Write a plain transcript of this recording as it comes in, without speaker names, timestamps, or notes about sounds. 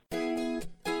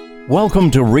Welcome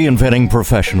to Reinventing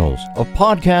Professionals, a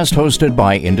podcast hosted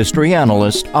by industry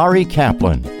analyst Ari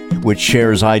Kaplan, which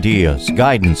shares ideas,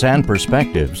 guidance, and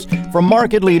perspectives from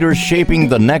market leaders shaping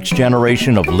the next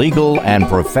generation of legal and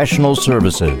professional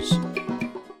services.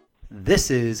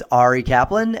 This is Ari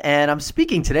Kaplan, and I'm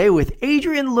speaking today with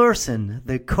Adrian Lurson,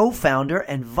 the co-founder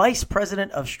and vice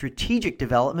president of strategic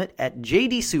development at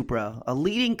JD Supra, a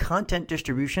leading content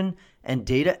distribution and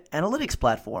data analytics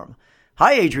platform.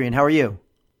 Hi, Adrian. How are you?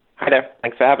 Hi there.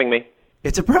 Thanks for having me.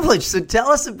 It's a privilege. So tell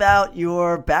us about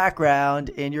your background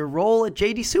and your role at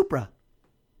JD Supra.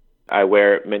 I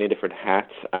wear many different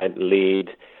hats. I lead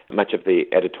much of the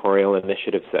editorial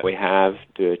initiatives that we have,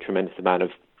 do a tremendous amount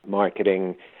of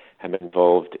marketing. I'm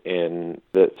involved in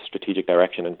the strategic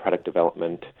direction and product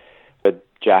development. A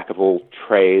jack of all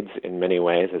trades in many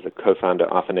ways, as a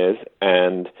co-founder often is.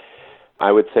 And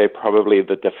I would say probably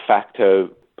the de facto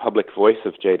public voice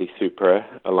of JD Supra,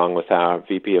 along with our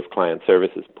VP of Client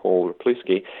Services, Paul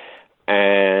Rapluski.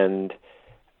 And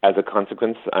as a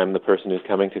consequence, I'm the person who's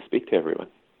coming to speak to everyone.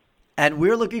 And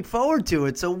we're looking forward to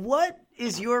it. So what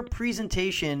is your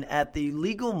presentation at the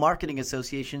Legal Marketing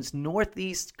Association's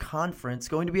Northeast Conference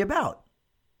going to be about?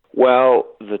 Well,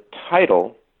 the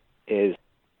title is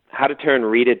How to Turn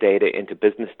Reader Data into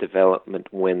Business Development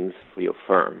Wins for Your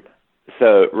Firm.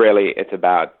 So really, it's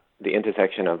about the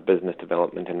intersection of business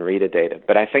development and reader data.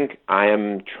 But I think I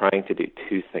am trying to do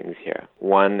two things here.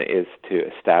 One is to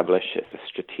establish a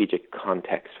strategic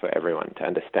context for everyone to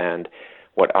understand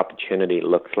what opportunity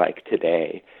looks like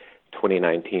today,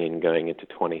 2019 going into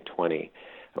 2020,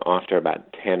 after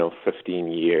about 10 or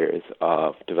 15 years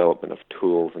of development of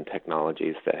tools and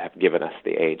technologies that have given us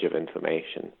the age of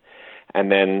information.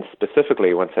 And then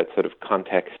specifically, once that sort of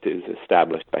context is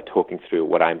established by talking through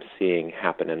what I'm seeing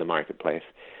happen in the marketplace,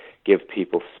 give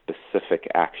people specific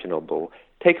actionable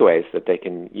takeaways that they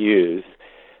can use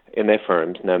in their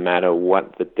firms, no matter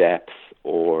what the depth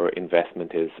or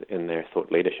investment is in their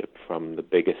thought leadership, from the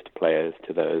biggest players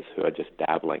to those who are just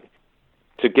dabbling.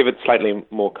 To give it slightly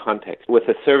more context, with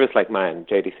a service like mine,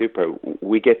 JD Supra,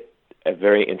 we get a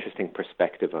very interesting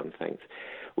perspective on things.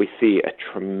 We see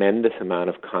a tremendous amount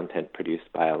of content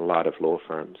produced by a lot of law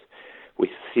firms.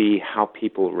 We see how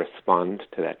people respond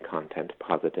to that content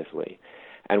positively.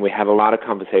 And we have a lot of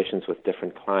conversations with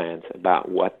different clients about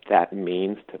what that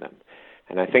means to them.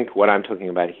 And I think what I'm talking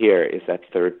about here is that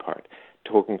third part,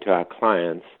 talking to our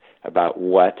clients about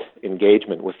what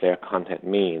engagement with their content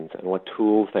means and what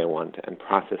tools they want and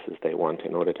processes they want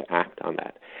in order to act on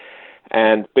that.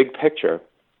 And big picture,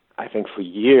 I think for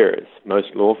years,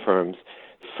 most law firms,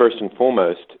 first and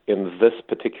foremost, in this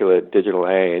particular digital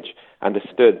age,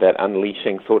 understood that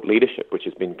unleashing thought leadership, which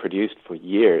has been produced for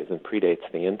years and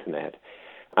predates the internet,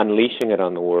 unleashing it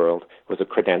on the world was a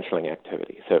credentialing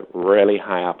activity. So really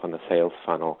high up on the sales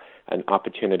funnel, an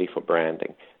opportunity for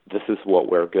branding. This is what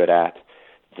we're good at.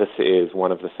 This is one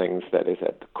of the things that is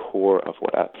at the core of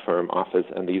what our firm offers,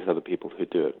 and these are the people who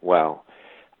do it well.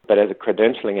 But as a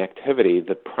credentialing activity,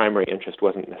 the primary interest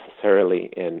wasn't necessarily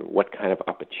in what kind of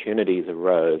opportunities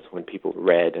arose when people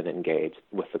read and engaged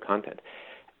with the content.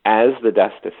 As the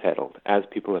dust has settled, as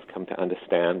people have come to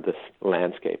understand this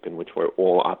landscape in which we're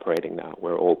all operating now,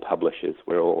 we're all publishers,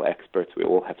 we're all experts, we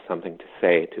all have something to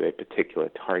say to a particular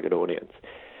target audience,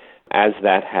 as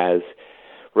that has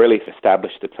really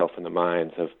established itself in the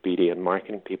minds of BD and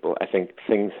marketing people, I think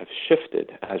things have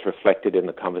shifted as reflected in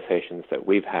the conversations that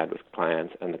we've had with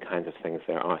clients and the kinds of things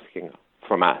they're asking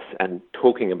from us and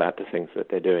talking about the things that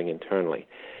they're doing internally.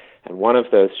 And one of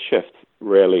those shifts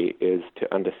really is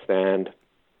to understand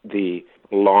the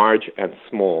large and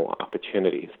small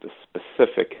opportunities, the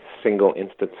specific single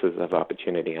instances of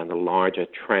opportunity and the larger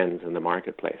trends in the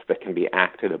marketplace that can be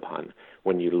acted upon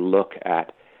when you look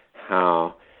at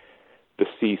how the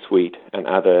C-suite and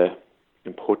other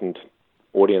important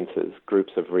audiences,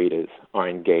 groups of readers, are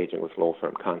engaging with law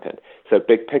firm content. So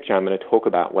big picture, I'm going to talk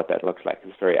about what that looks like.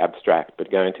 It's very abstract,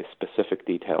 but go into specific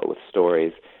detail with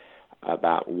stories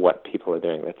about what people are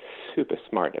doing that's super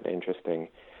smart and interesting.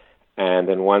 And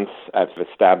then once I've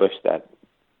established that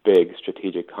big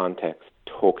strategic context,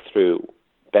 talk through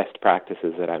best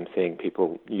practices that I'm seeing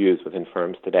people use within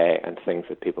firms today and things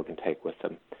that people can take with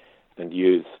them and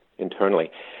use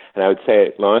internally. And I would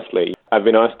say, lastly, I've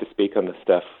been asked to speak on this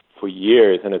stuff for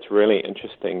years, and it's really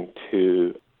interesting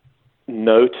to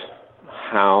note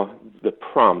how the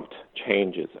prompt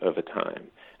changes over time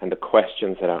and the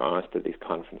questions that are asked at these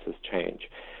conferences change.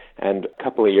 And a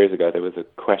couple of years ago, there was a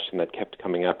question that kept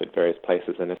coming up at various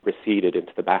places, and it receded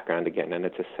into the background again. And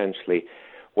it's essentially,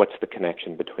 what's the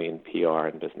connection between PR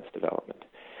and business development?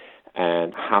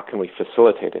 and how can we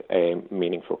facilitate a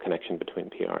meaningful connection between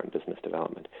PR and business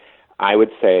development. I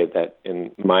would say that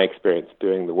in my experience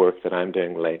doing the work that I'm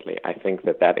doing lately, I think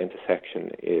that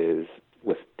intersection is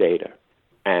with data.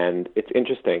 And it's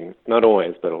interesting, not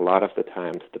always, but a lot of the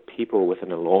times, the people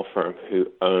within a law firm who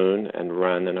own and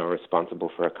run and are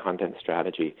responsible for a content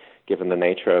strategy, given the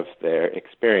nature of their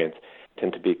experience,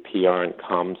 tend to be PR and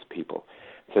comms people.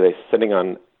 So they're sitting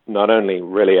on not only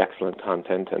really excellent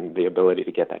content and the ability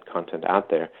to get that content out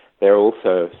there, they're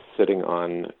also sitting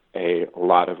on a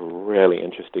lot of really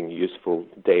interesting, useful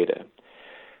data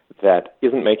that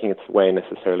isn't making its way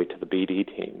necessarily to the BD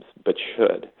teams, but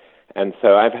should. And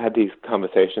so I've had these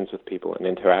conversations with people and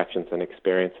interactions and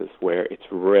experiences where it's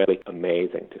really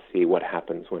amazing to see what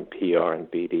happens when PR and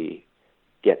BD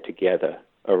get together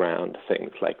around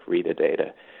things like reader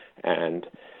data and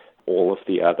all of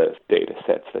the other data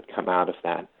sets that come out of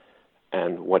that,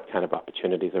 and what kind of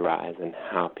opportunities arise and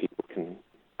how people can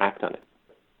act on it.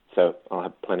 So I'll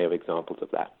have plenty of examples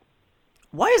of that.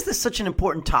 Why is this such an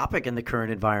important topic in the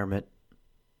current environment?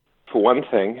 For one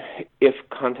thing, if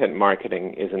content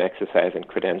marketing is an exercise in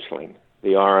credentialing,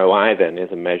 the ROI then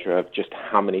is a measure of just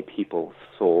how many people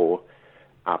saw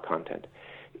our content.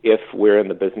 If we're in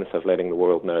the business of letting the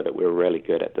world know that we're really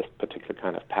good at this particular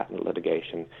kind of patent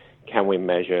litigation, can we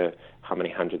measure how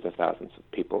many hundreds of thousands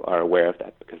of people are aware of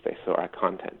that because they saw our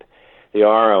content? The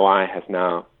ROI has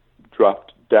now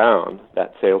dropped down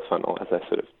that sales funnel, as I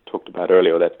sort of talked about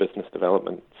earlier, that business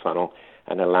development funnel,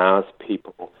 and allows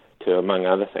people to, among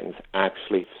other things,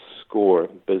 actually score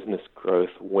business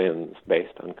growth wins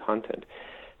based on content.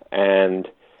 And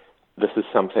this is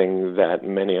something that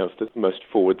many of the most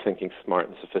forward-thinking, smart,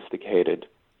 and sophisticated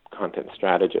content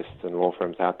strategists and law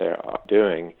firms out there are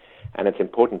doing. And it's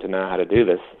important to know how to do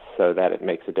this so that it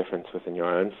makes a difference within your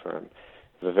own firm.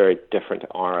 There's a very different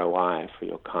ROI for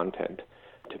your content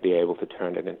to be able to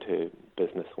turn it into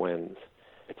business wins.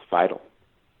 It's vital.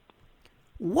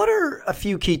 What are a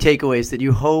few key takeaways that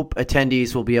you hope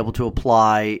attendees will be able to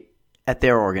apply at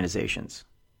their organizations?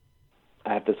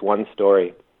 I have this one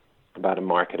story about a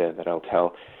marketer that I'll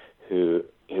tell who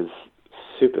is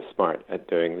super smart at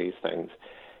doing these things,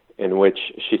 in which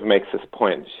she makes this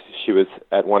point. She was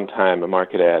at one time a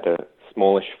marketer at a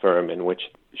smallish firm in which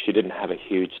she didn't have a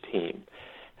huge team.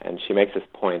 And she makes this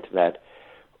point that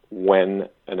when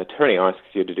an attorney asks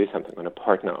you to do something, when a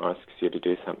partner asks you to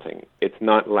do something, it's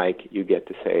not like you get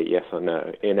to say yes or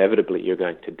no. Inevitably, you're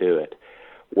going to do it.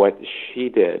 What she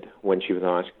did when she was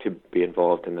asked to be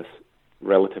involved in this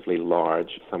relatively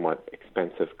large, somewhat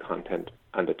expensive content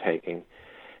undertaking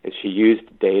is she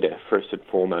used data first and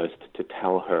foremost to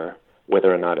tell her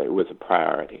whether or not it was a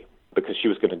priority. Because she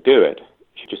was going to do it,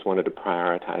 she just wanted to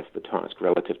prioritize the task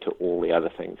relative to all the other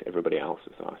things everybody else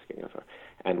was asking of her.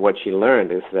 And what she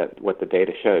learned is that what the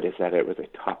data showed is that it was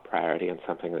a top priority and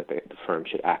something that the firm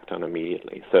should act on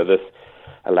immediately. So this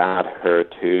allowed her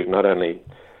to not only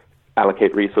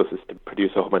allocate resources to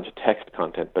produce a whole bunch of text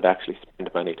content, but actually spend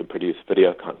money to produce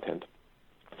video content.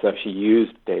 So she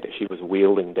used data. She was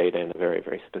wielding data in a very,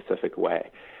 very specific way.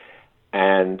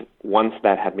 And once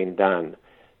that had been done,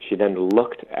 she then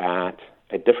looked at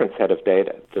a different set of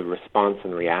data, the response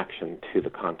and reaction to the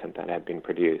content that had been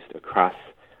produced across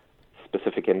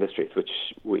specific industries, which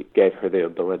we gave her the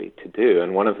ability to do.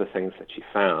 And one of the things that she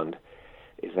found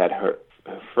is that her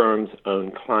firm's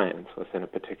own clients within a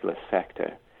particular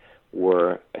sector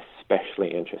were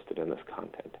especially interested in this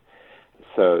content.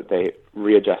 So they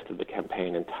readjusted the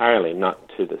campaign entirely, not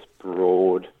to this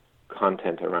broad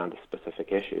content around a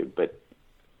specific issue, but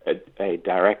a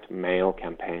direct mail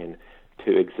campaign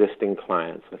to existing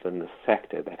clients within the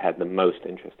sector that had the most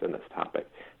interest in this topic,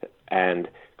 and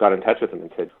got in touch with them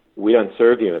and said, we don't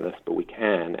serve you in this, but we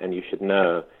can, and you should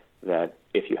know that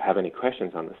if you have any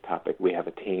questions on this topic, we have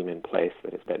a team in place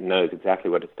that knows exactly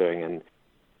what it's doing and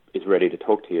is ready to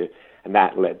talk to you. And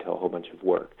that led to a whole bunch of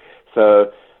work.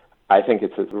 So I think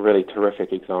it's a really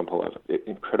terrific example of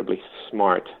incredibly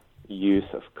smart use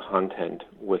of content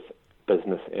with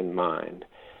business in mind.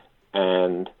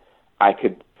 And I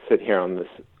could sit here on this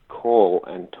call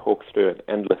and talk through an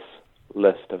endless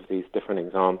list of these different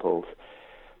examples.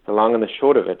 The long and the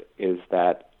short of it is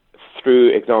that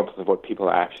through examples of what people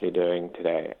are actually doing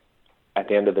today, at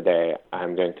the end of the day,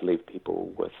 I'm going to leave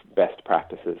people with best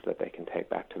practices that they can take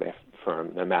back to their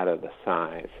firm, no matter the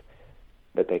size,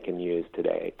 that they can use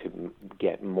today to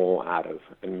get more out of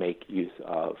and make use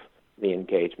of the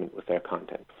engagement with their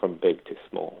content from big to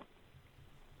small.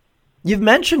 You've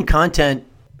mentioned content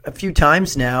a few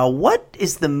times now. What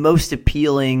is the most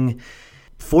appealing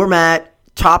format,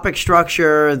 topic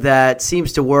structure that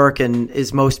seems to work and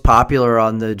is most popular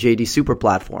on the JD Super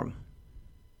platform?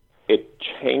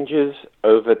 changes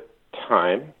over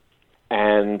time,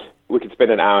 and we could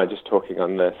spend an hour just talking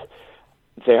on this.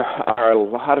 There are a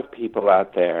lot of people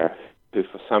out there who,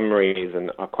 for some reason,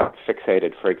 are quite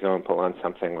fixated, for example, on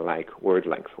something like word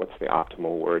length. What's the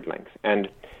optimal word length? And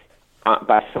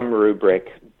by some rubric,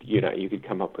 you could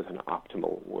come up with an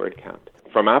optimal word count.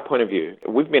 From our point of view,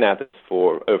 we've been at this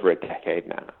for over a decade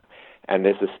now, and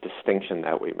there's this distinction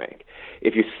that we make.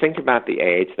 If you think about the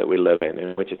age that we live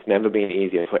in which it's never been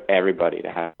easier for everybody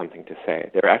to have something to say,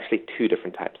 there are actually two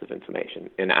different types of information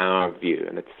in our view,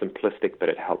 and it's simplistic, but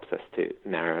it helps us to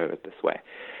narrow it this way.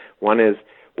 One is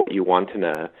what you want to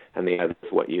know, and the other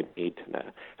is what you need to know.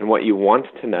 And what you want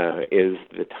to know is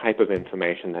the type of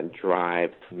information that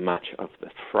drives much of the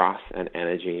froth and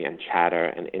energy and chatter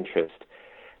and interest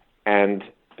and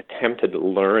attempted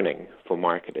learning for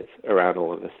marketers around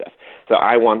all of this stuff. So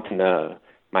I want to know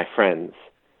my friends'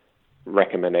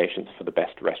 recommendations for the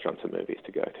best restaurants and movies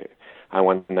to go to. I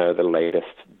want to know the latest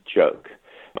joke.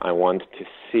 I want to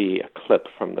see a clip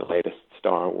from the latest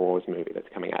Star Wars movie that's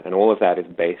coming out. And all of that is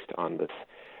based on this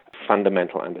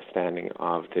fundamental understanding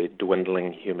of the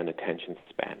dwindling human attention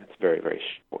span. It's very, very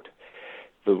short.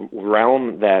 The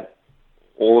realm that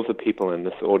all of the people in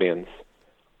this audience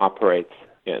operates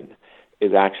in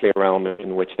is actually a realm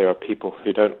in which there are people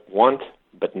who don't want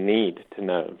but need to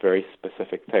know very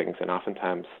specific things, and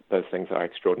oftentimes those things are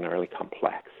extraordinarily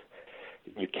complex.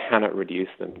 You cannot reduce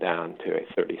them down to a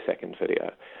 30-second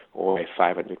video or a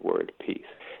 500-word piece.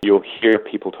 You'll hear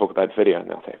people talk about video, and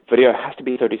they'll say, video has to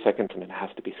be 30 seconds and it has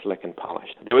to be slick and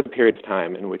polished. There was a period of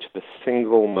time in which the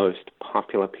single most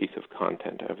popular piece of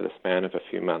content over the span of a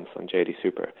few months on JD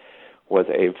Super was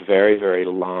a very, very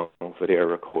long video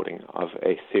recording of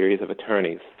a series of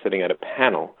attorneys sitting at a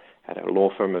panel at a law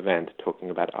firm event talking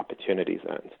about opportunity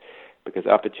zones. Because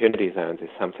opportunity zones is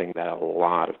something that a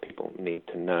lot of people need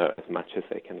to know as much as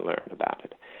they can learn about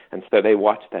it. And so they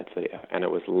watched that video, and it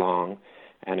was long,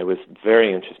 and it was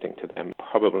very interesting to them,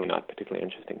 probably not particularly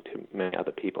interesting to many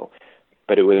other people,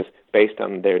 but it was based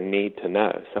on their need to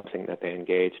know, something that they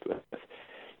engaged with.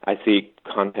 I see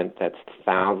content that's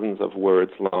thousands of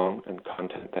words long and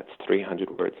content that's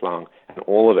 300 words long, and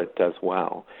all of it does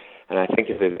well. And I think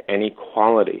if there's any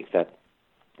quality that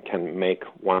can make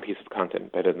one piece of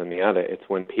content better than the other, it's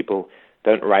when people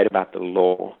don't write about the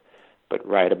law, but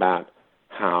write about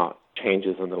how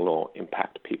changes in the law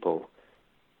impact people,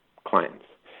 clients.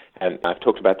 And I've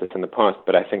talked about this in the past,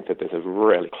 but I think that there's a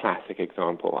really classic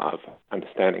example of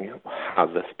understanding how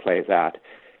this plays out.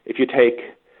 If you take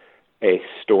a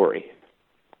story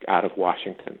out of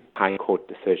Washington, high court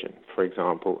decision, for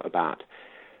example, about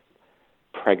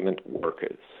pregnant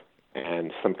workers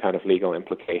and some kind of legal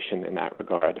implication in that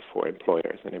regard for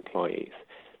employers and employees.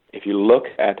 If you look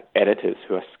at editors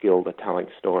who are skilled at telling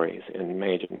stories in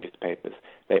major newspapers,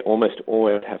 they almost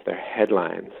always have their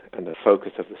headlines and the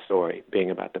focus of the story being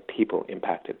about the people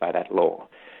impacted by that law.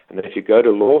 And that if you go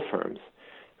to law firms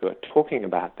who are talking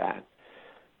about that,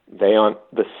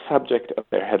 the subject of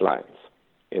their headlines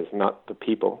is not the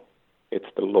people,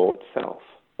 it's the law itself.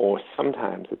 Or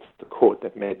sometimes it's the court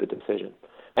that made the decision.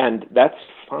 And that's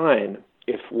fine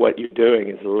if what you're doing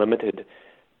is limited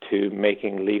to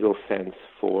making legal sense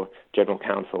for general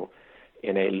counsel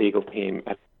in a legal team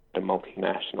at a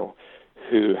multinational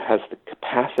who has the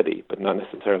capacity, but not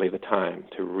necessarily the time,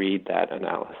 to read that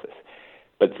analysis.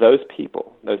 But those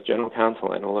people, those general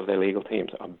counsel and all of their legal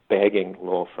teams, are begging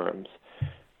law firms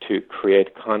to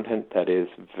create content that is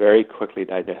very quickly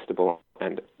digestible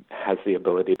and has the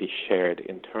ability to be shared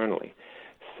internally.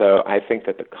 So I think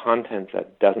that the content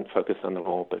that doesn't focus on the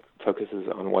law but focuses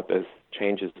on what those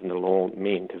changes in the law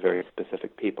mean to very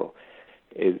specific people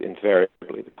is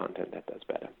invariably the content that does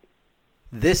better.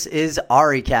 This is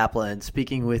Ari Kaplan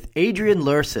speaking with Adrian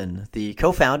Lurson, the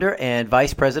co-founder and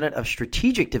vice president of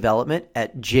strategic development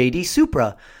at JD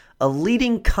Supra, a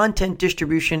leading content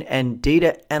distribution and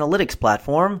data analytics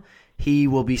platform. He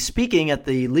will be speaking at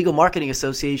the Legal Marketing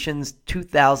Association's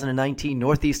 2019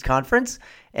 Northeast Conference,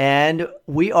 and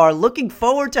we are looking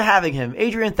forward to having him.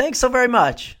 Adrian, thanks so very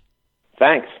much.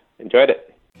 Thanks. Enjoyed it.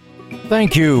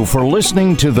 Thank you for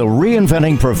listening to the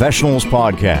Reinventing Professionals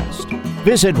podcast.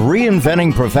 Visit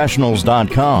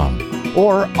reinventingprofessionals.com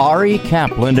or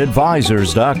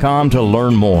arikaplanadvisors.com to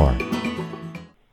learn more.